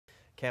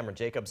Cameron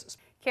Jacobs.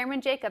 Cameron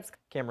Jacobs.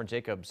 Cameron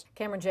Jacobs.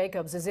 Cameron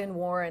Jacobs is in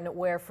Warren,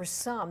 where for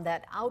some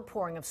that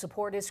outpouring of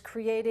support is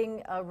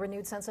creating a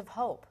renewed sense of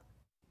hope.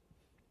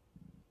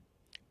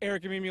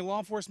 Eric and Mimi, law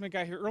enforcement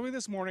got here early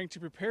this morning to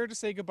prepare to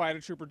say goodbye to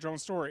Trooper Joan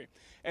Story.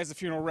 As the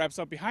funeral wraps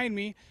up behind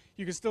me,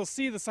 you can still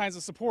see the signs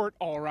of support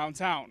all around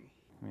town.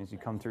 As you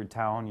come through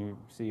town, you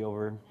see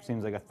over,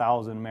 seems like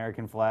 1,000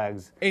 American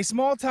flags. A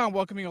small town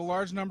welcoming a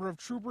large number of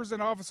troopers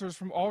and officers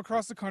from all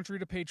across the country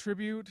to pay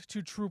tribute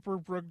to Trooper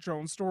Brooke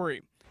Joan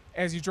Story.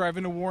 As you drive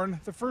into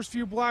Warren, the first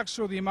few blocks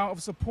show the amount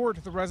of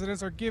support the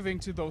residents are giving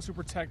to those who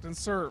protect and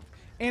serve.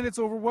 And it's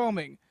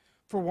overwhelming.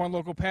 For one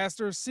local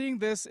pastor, seeing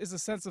this is a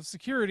sense of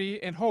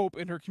security and hope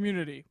in her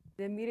community.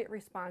 The immediate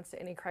response to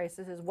any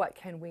crisis is what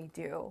can we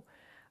do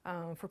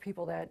for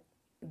people that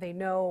they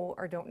know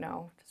or don't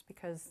know, just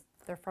because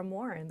they're from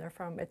Warren,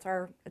 it's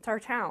our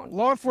town.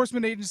 Law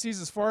enforcement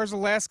agencies as far as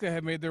Alaska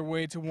have made their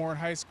way to Warren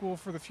High School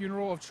for the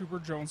funeral of Trooper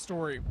Joan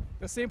Story,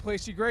 the same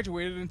place she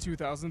graduated in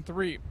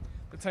 2003.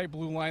 The tight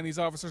blue line these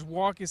officers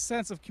walk is a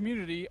sense of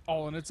community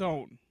all on its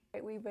own.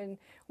 We've been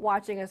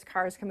watching as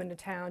cars come into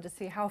town to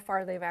see how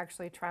far they've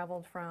actually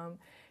traveled from,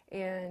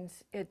 and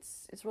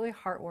it's really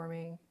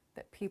heartwarming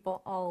that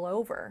people all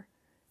over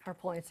are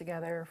pulling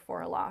together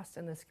for a loss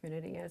in this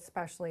community,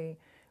 especially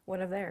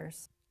one of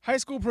theirs. High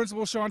school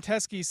principal Sean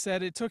Teskey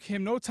said it took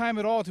him no time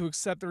at all to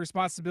accept the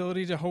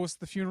responsibility to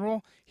host the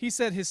funeral. He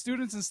said his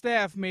students and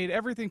staff made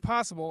everything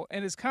possible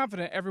and is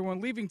confident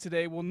everyone leaving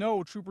today will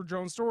know Trooper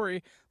Joan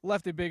Story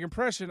left a big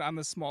impression on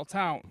this small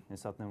town.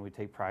 It's something we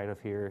take pride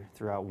of here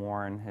throughout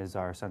Warren is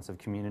our sense of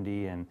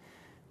community and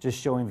just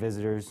showing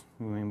visitors.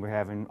 I mean, we're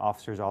having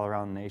officers all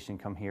around the nation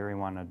come here and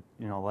want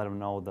to, let them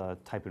know the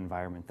type of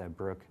environment that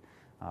Brooke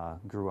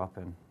grew up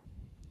in.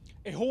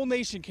 A whole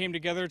nation came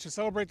together to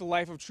celebrate the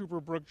life of Trooper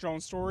Brooke Joan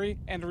Story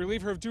and to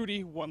relieve her of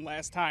duty one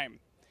last time.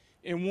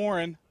 In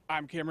Warren,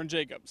 I'm Cameron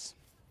Jacobs.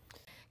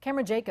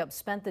 Cameron Jacobs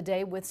spent the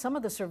day with some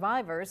of the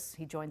survivors.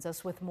 He joins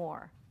us with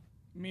more.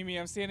 Mimi,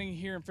 I'm standing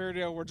here in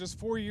Fairdale where just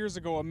 4 years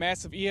ago a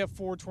massive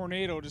EF4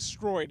 tornado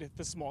destroyed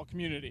the small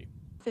community.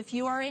 If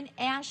you are in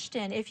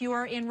Ashton, if you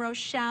are in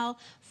Rochelle,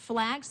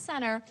 Flag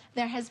Center,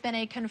 there has been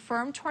a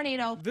confirmed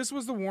tornado. This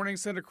was the warning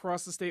sent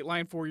across the state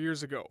line 4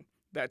 years ago.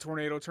 That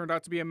tornado turned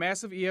out to be a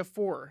massive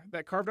EF4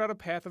 that carved out a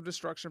path of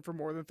destruction for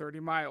more than 30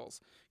 miles.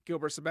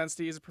 Gilbert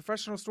Sebensky is a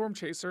professional storm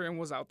chaser and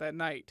was out that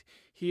night.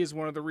 He is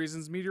one of the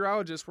reasons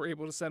meteorologists were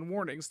able to send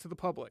warnings to the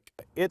public.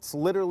 It's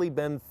literally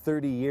been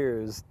 30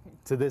 years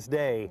to this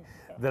day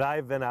that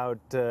I've been out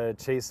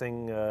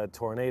chasing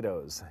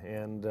tornadoes.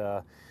 And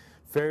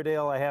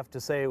Fairdale, I have to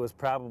say, was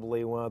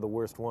probably one of the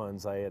worst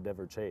ones I had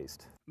ever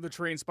chased. The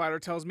train spotter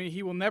tells me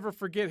he will never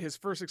forget his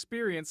first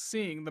experience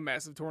seeing the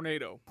massive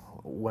tornado.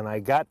 When I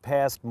got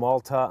past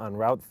Malta on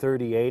Route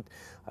 38,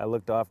 I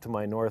looked off to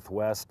my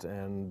northwest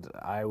and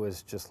I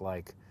was just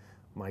like,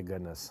 my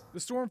goodness. The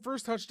storm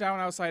first touched down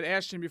outside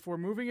Ashton before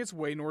moving its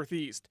way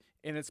northeast.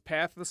 In its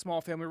path, the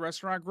small family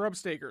restaurant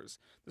Grubstakers.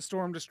 The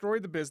storm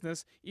destroyed the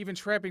business, even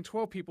trapping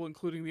 12 people,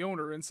 including the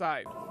owner,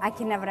 inside. I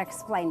can never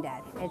explain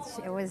that.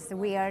 It was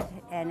weird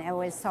and it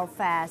was so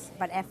fast,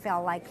 but it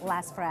felt like it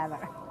lasted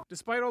forever.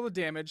 Despite all the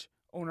damage,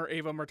 owner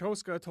Ava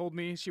Martoska told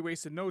me she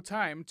wasted no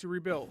time to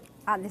rebuild.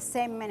 At the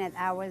same minute,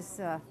 I was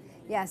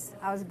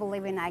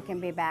believing I can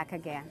be back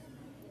again.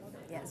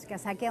 Yes,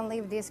 because I can't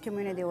leave this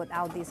community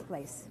without this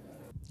place.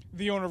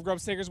 The owner of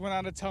Grubstakers went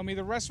on to tell me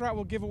the restaurant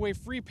will give away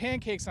free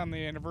pancakes on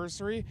the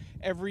anniversary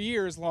every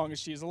year as long as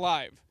she's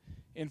alive.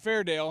 In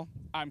Fairdale,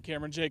 I'm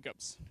Cameron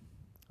Jacobs.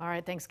 All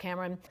right, thanks,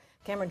 Cameron.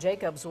 Cameron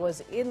Jacobs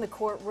was in the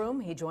courtroom.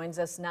 He joins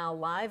us now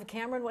live.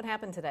 Cameron, what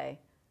happened today?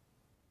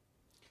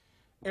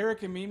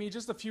 Eric and Mimi,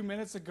 just a few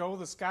minutes ago,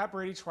 the Scott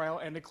Brady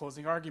trial ended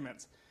closing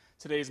arguments.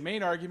 Today's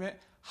main argument,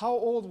 how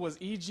old was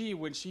E.G.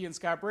 when she and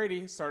Scott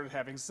Brady started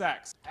having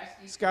sex?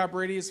 Scott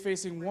Brady is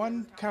facing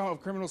 1 count of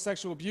criminal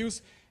sexual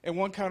abuse and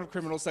 1 count of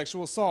criminal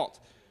sexual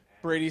assault.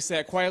 Brady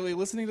sat quietly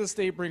listening to the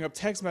state bring up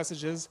text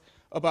messages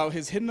about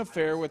his hidden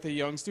affair with a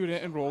young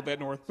student enrolled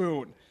at North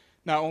Boone.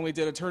 Not only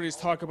did attorneys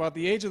talk about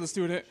the age of the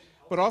student,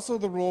 but also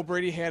the role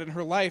Brady had in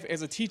her life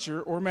as a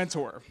teacher or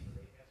mentor.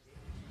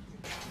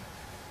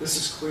 This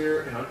is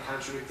clear and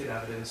uncontradicted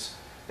evidence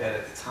that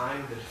at the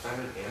time the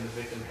defendant and the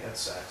victim had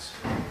sex,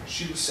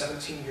 she was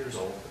 17 years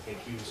old and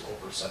he was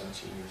over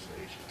 17 years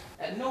of age.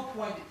 At no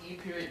point did E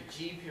period,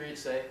 G period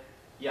say,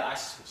 yeah, I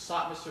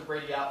sought Mr.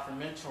 Brady out for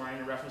mentoring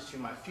in reference to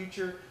my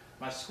future,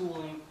 my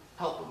schooling,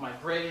 help with my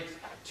grades,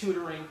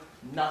 tutoring,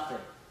 nothing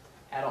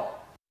at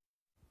all.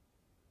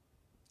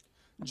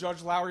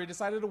 Judge Lowry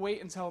decided to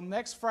wait until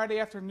next Friday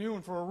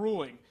afternoon for a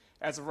ruling.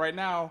 As of right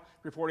now,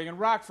 reporting in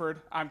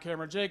Rockford, I'm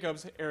Cameron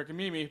Jacobs. Eric and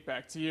Mimi,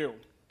 back to you.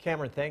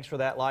 Cameron, thanks for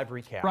that live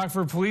recap.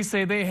 Rockford police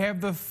say they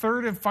have the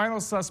third and final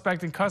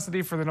suspect in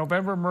custody for the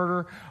November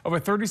murder of a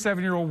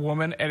 37-year-old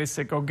woman at a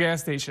Citgo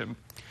gas station.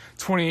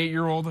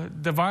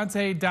 28-year-old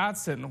Devontae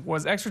Dotson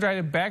was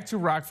extradited back to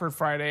Rockford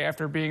Friday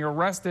after being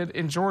arrested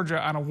in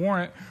Georgia on a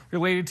warrant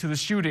related to the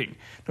shooting.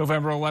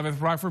 November 11th,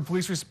 Rockford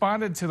police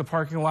responded to the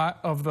parking lot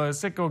of the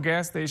Citgo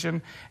gas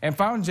station and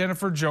found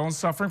Jennifer Jones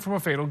suffering from a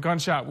fatal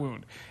gunshot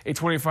wound. A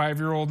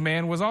 25-year-old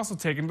man was also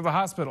taken to the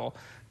hospital.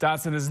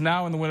 Dotson is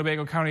now in the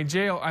Winnebago County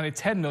Jail on a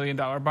 $10 million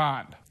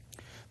bond.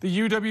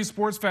 The UW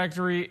Sports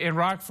Factory in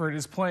Rockford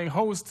is playing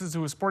host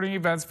to sporting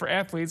events for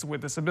athletes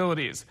with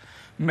disabilities.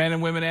 Men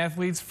and women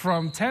athletes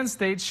from 10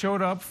 states showed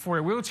up for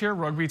a wheelchair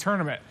rugby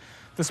tournament.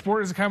 The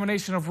sport is a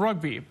combination of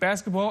rugby,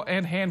 basketball,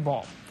 and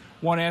handball.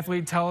 One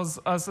athlete tells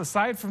us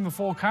aside from the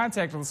full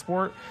contact of the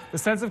sport, the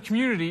sense of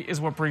community is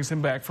what brings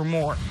him back for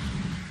more.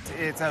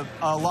 It's a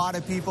lot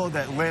of people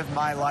that live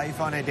my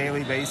life on a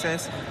daily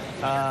basis,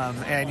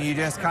 and you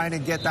just kind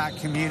of get that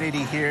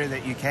community here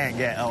that you can't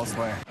get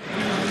elsewhere.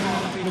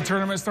 The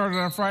tournament started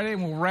on Friday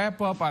and will wrap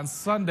up on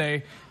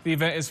Sunday. The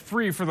event is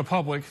free for the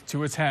public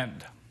to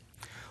attend.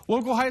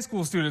 Local high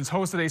school students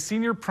hosted a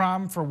senior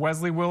prom for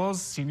Wesley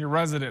Willows senior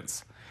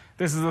residents.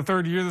 This is the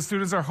third year the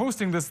students are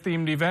hosting this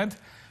themed event.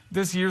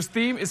 This year's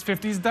theme is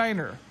 50s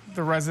Diner.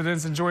 The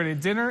residents enjoyed a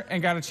dinner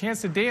and got a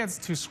chance to dance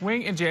to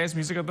swing and jazz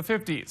music of the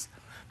 50s.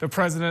 The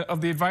president of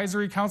the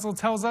advisory council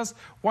tells us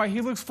why he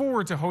looks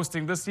forward to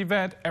hosting this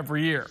event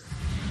every year.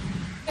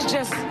 It's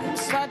just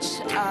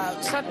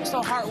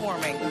so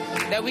heartwarming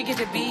that we get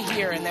to be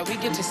here and that we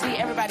get to see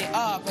everybody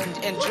up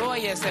and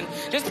joyous, and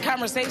just the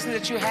conversation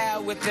that you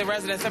have with the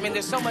residents. I mean,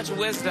 there's so much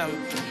wisdom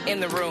in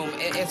the room.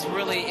 It's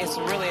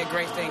really a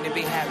great thing to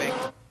be having.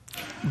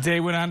 Day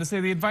went on to say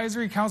the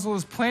advisory council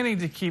is planning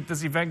to keep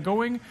this event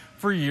going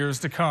for years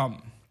to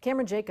come.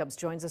 Cameron Jacobs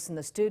joins us in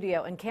the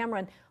studio. And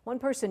Cameron, one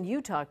person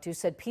you talked to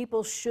said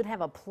people should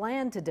have a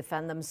plan to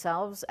defend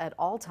themselves at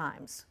all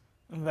times.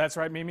 That's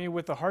right, Mimi.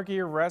 With the Harkey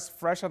arrest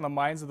fresh on the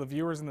minds of the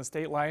viewers in the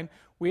state line,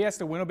 we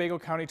asked a Winnebago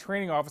County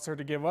training officer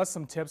to give us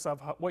some tips of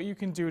what you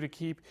can do to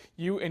keep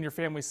you and your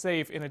family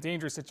safe in a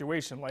dangerous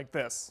situation like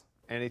this.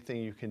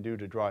 Anything you can do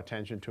to draw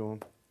attention to them,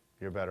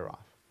 you're better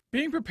off.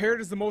 Being prepared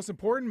is the most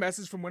important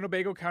message from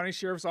Winnebago County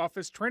Sheriff's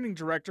Office Training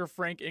Director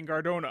Frank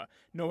Ingardona.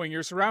 Knowing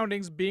your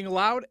surroundings, being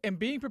loud, and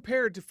being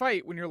prepared to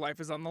fight when your life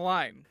is on the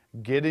line.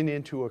 Getting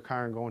into a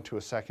car and going to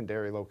a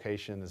secondary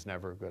location is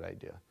never a good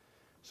idea.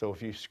 So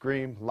if you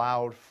scream,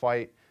 loud,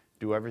 fight,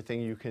 do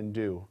everything you can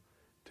do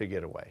to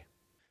get away.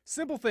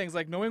 Simple things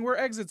like knowing where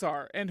exits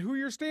are and who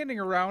you're standing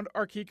around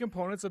are key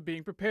components of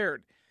being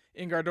prepared.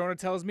 Ingardona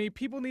tells me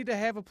people need to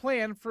have a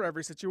plan for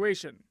every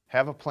situation.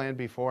 Have a plan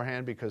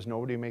beforehand, because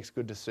nobody makes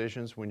good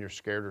decisions when you're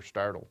scared or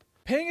startled.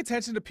 Paying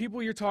attention to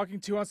people you're talking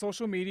to on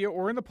social media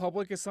or in the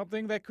public is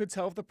something that could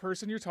tell if the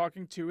person you're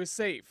talking to is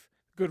safe.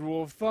 Good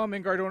rule of thumb,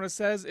 Ingardona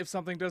says, if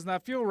something does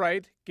not feel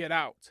right, get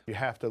out. You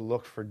have to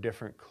look for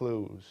different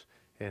clues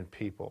in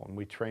people, and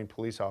we train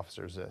police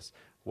officers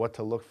what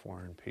to look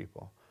for in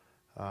people,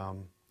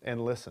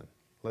 and listen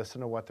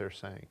to what they're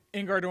saying.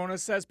 Ingardona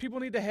says people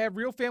need to have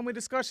real family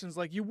discussions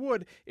like you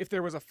would if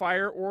there was a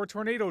fire or a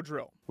tornado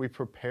drill. We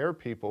prepare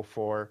people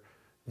for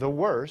the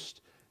worst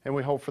and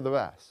we hope for the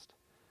best.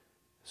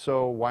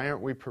 So why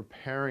aren't we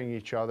preparing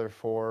each other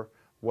for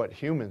what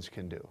humans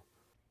can do?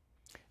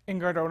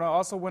 Ingardona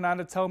also went on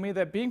to tell me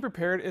that being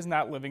prepared is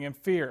not living in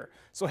fear.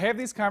 So have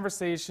these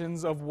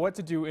conversations of what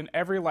to do in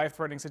every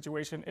life-threatening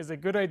situation is a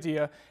good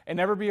idea, and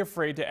never be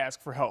afraid to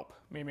ask for help.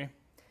 Mimi?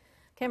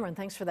 Cameron,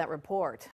 thanks for that report.